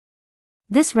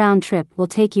This round trip will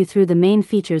take you through the main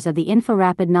features of the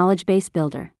InfoRapid KnowledgeBase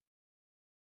Builder.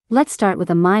 Let's start with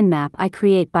a mind map I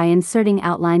create by inserting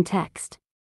outline text.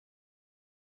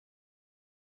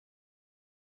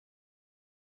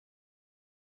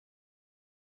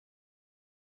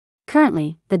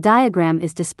 Currently, the diagram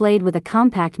is displayed with a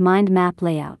compact mind map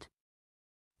layout.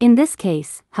 In this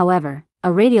case, however,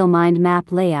 a radial mind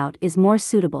map layout is more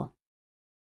suitable.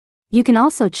 You can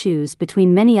also choose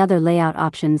between many other layout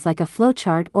options like a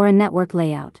flowchart or a network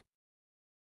layout.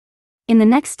 In the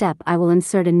next step, I will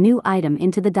insert a new item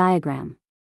into the diagram.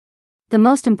 The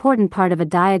most important part of a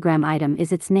diagram item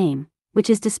is its name, which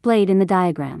is displayed in the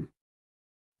diagram.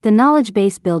 The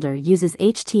KnowledgeBase Builder uses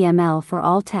HTML for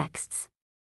all texts,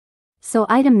 so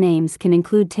item names can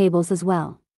include tables as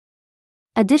well.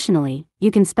 Additionally,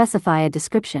 you can specify a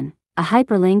description, a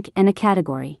hyperlink, and a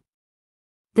category.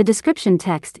 The description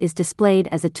text is displayed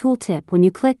as a tooltip when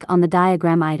you click on the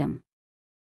diagram item.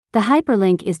 The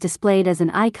hyperlink is displayed as an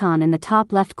icon in the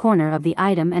top left corner of the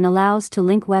item and allows to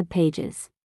link web pages.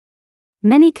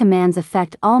 Many commands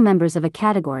affect all members of a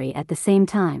category at the same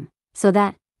time, so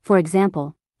that, for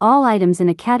example, all items in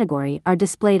a category are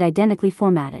displayed identically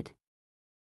formatted.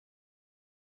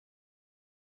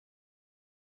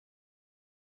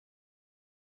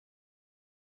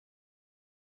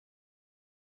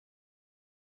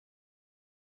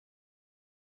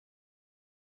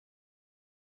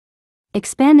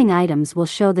 Expanding items will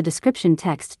show the description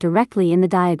text directly in the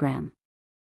diagram.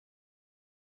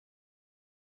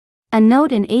 A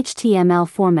note: in HTML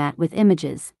format with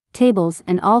images, tables,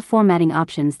 and all formatting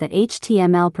options that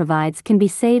HTML provides can be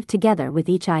saved together with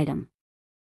each item.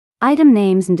 Item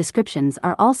names and descriptions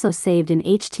are also saved in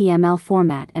HTML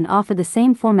format and offer the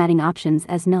same formatting options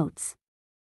as notes.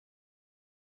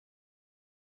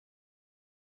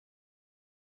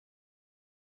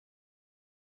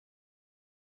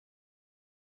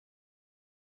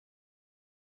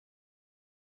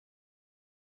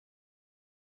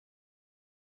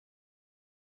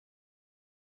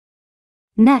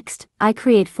 Next, I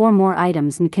create 4 more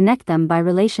items and connect them by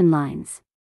relation lines.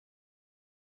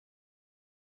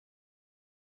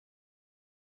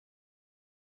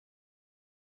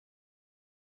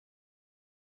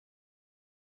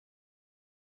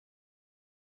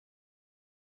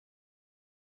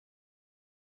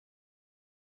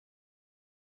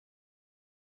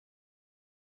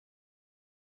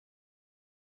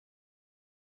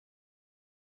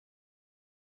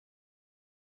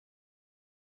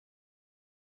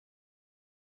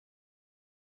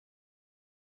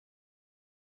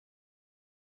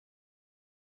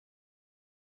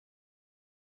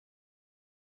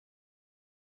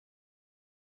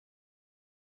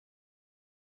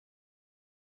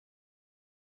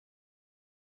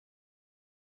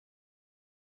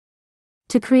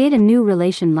 To create a new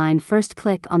relation line, first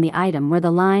click on the item where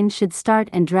the line should start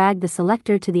and drag the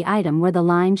selector to the item where the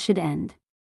line should end.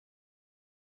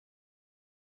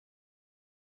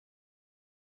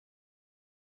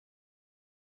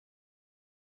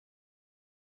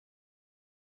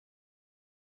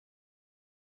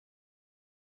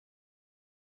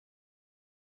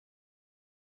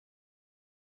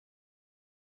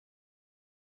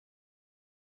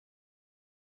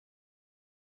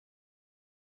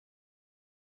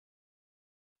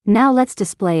 Now let's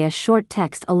display a short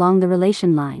text along the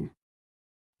relation line.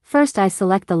 First, I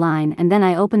select the line and then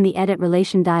I open the Edit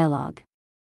Relation dialog.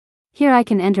 Here I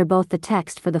can enter both the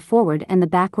text for the forward and the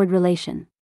backward relation.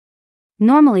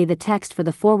 Normally the text for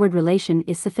the forward relation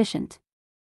is sufficient.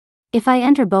 If I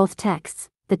enter both texts,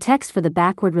 the text for the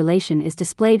backward relation is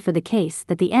displayed for the case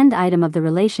that the end item of the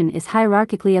relation is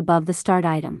hierarchically above the start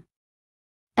item.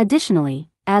 Additionally,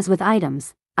 as with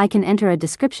items, I can enter a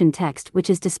description text which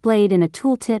is displayed in a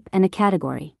tooltip and a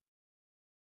category.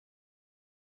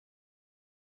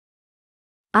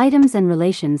 Items and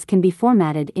relations can be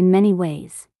formatted in many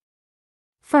ways.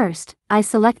 First, I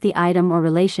select the item or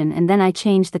relation and then I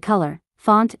change the color,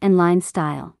 font, and line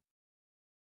style.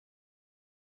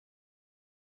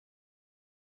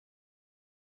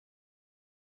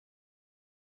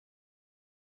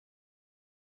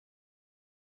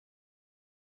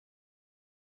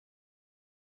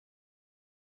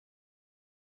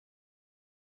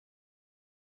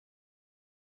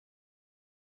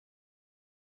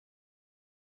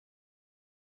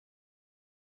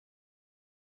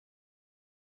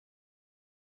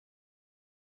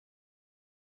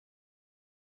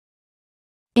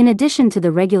 In addition to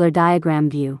the regular diagram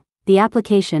view, the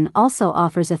application also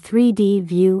offers a 3D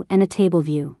view and a table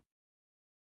view.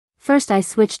 First, I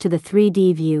switch to the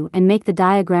 3D view and make the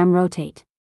diagram rotate.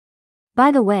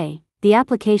 By the way, the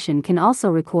application can also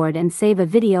record and save a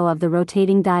video of the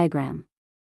rotating diagram.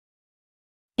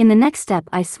 In the next step,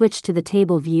 I switch to the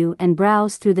table view and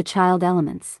browse through the child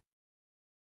elements.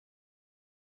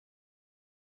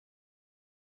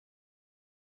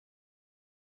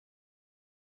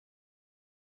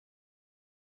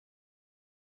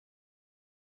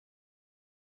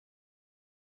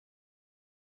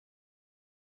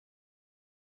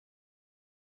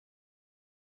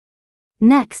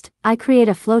 Next, I create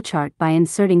a flowchart by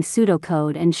inserting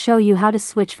pseudocode and show you how to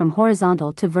switch from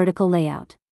horizontal to vertical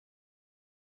layout.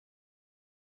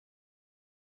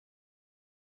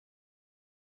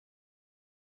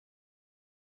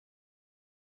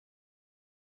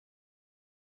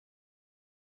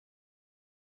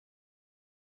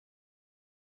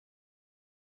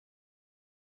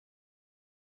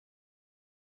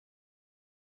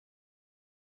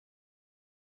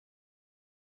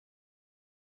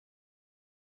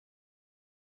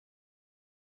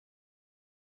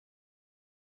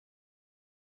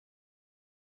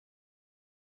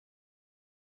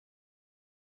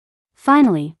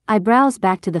 Finally, I browse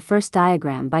back to the first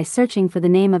diagram by searching for the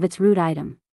name of its root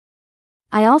item.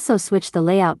 I also switch the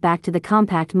layout back to the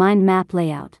compact mind map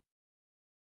layout.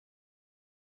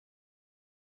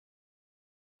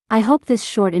 I hope this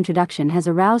short introduction has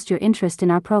aroused your interest in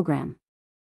our program.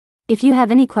 If you have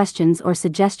any questions or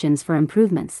suggestions for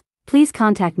improvements, please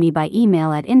contact me by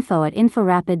email at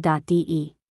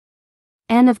info@inforapid.de.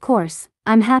 And of course,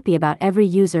 I'm happy about every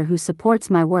user who supports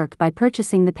my work by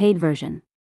purchasing the paid version.